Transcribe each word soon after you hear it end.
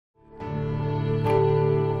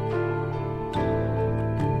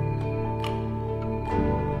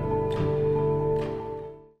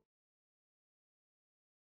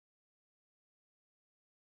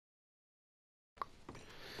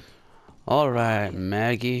Alright,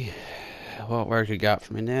 Maggie. What work you got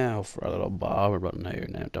for me now for a little bob? We're running here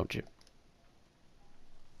now, don't you?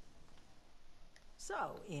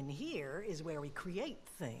 So, in here is where we create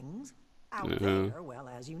things. Out there, well,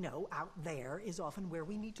 as you know, out there is often where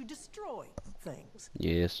we need to destroy things.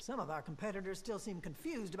 Yes. Some of our competitors still seem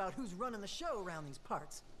confused about who's running the show around these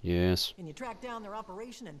parts. Yes. Can you track down their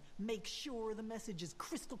operation and make sure the message is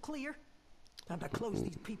crystal clear? Time to close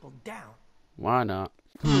these people down. Why not?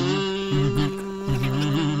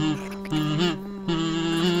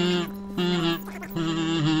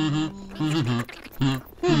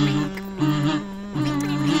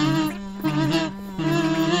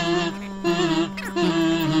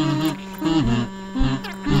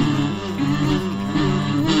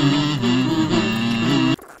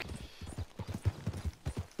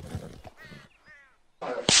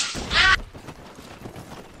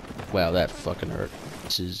 Wow, that fucking hurt.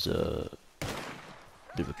 This is,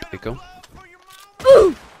 bit of a pickle.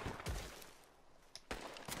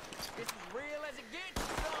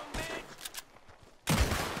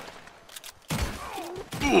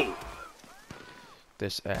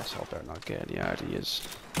 This asshole better not get any ideas.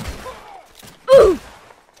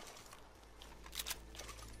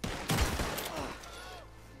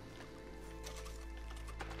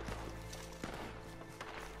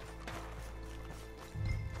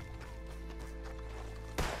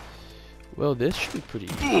 Well, this should be pretty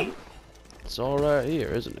easy. It's all right here,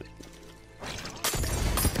 isn't it?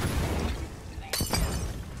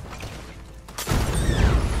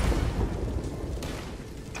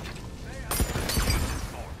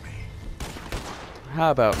 How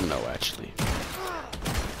about no, actually?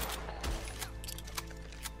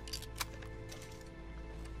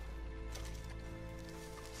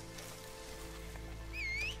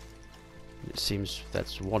 It seems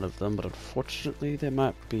that's one of them, but unfortunately there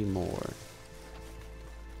might be more.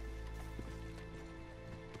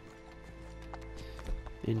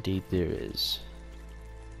 Indeed there is.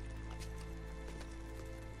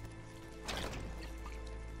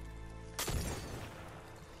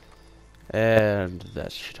 And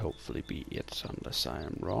that should hopefully be it, unless I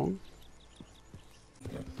am wrong.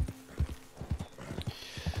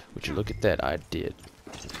 Would you look at that? I did.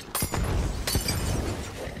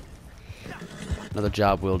 Another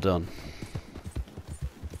job well done.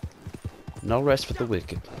 No rest for the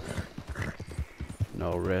wicked.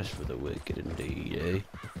 No rest for the wicked indeed, eh?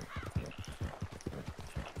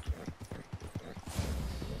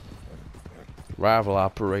 Rival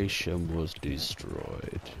operation was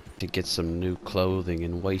destroyed. To get some new clothing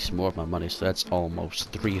and waste more of my money, so that's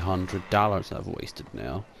almost $300 I've wasted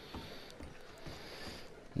now.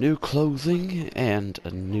 New clothing and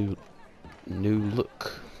a new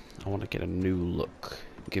look. I want to get a new look.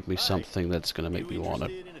 Give me something that's gonna make me want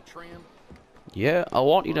to. Yeah, I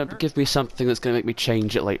want you to give me something that's gonna make me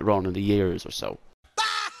change it later on in the years or so.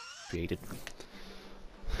 Created.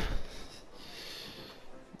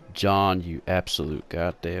 John, you absolute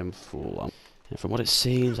goddamn fool. And from what it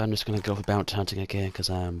seems, I'm just gonna go for bounty hunting again because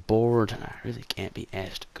I'm bored and I really can't be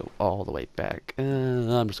asked to go all the way back.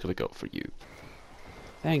 I'm just gonna go for you.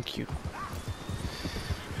 Thank you.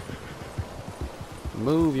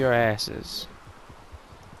 Move your asses.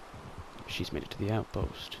 She's made it to the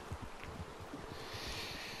outpost.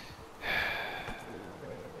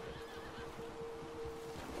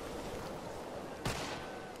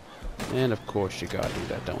 And of course you gotta do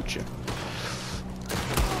that, don't you?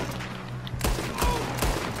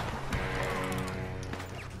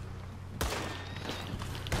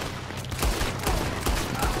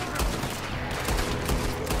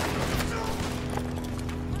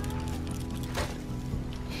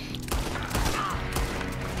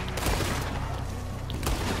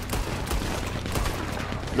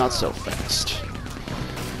 Not so fast.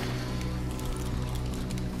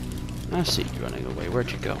 I see you running away. Where'd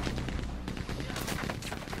you go?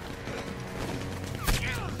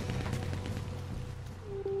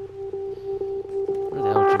 Where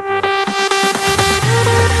the hell did you go?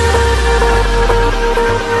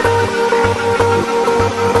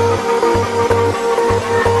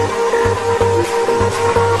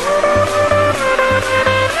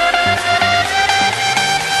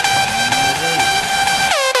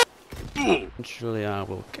 Eventually I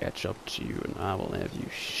will catch up to you and I will have you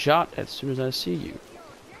shot as soon as I see you.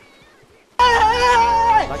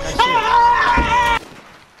 Like I said.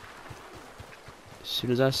 As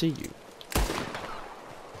soon as I see you.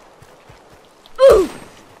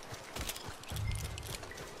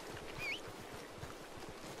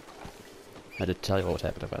 I did tell you what would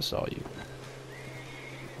happen if I saw you.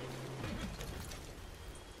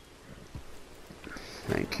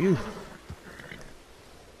 Thank you.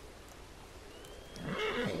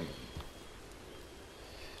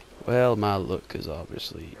 Well, my look is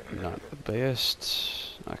obviously not the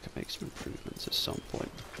best. I can make some improvements at some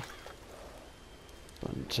point.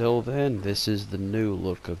 But until then, this is the new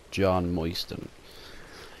look of John Moiston.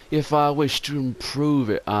 If I wish to improve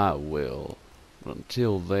it, I will. But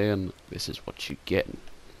until then, this is what you're getting.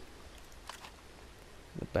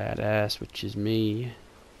 The badass, which is me,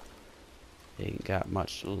 ain't got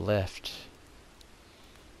much left.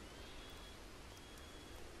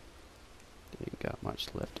 Ain't got much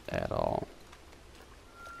left at all.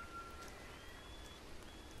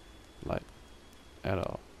 Like, at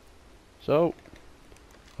all. So,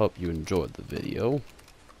 hope you enjoyed the video.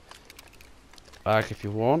 Like if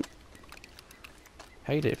you want.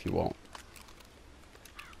 Hate it if you want.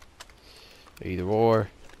 Either or.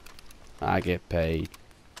 I get paid,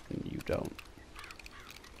 and you don't.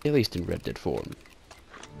 At least in Red Dead 4.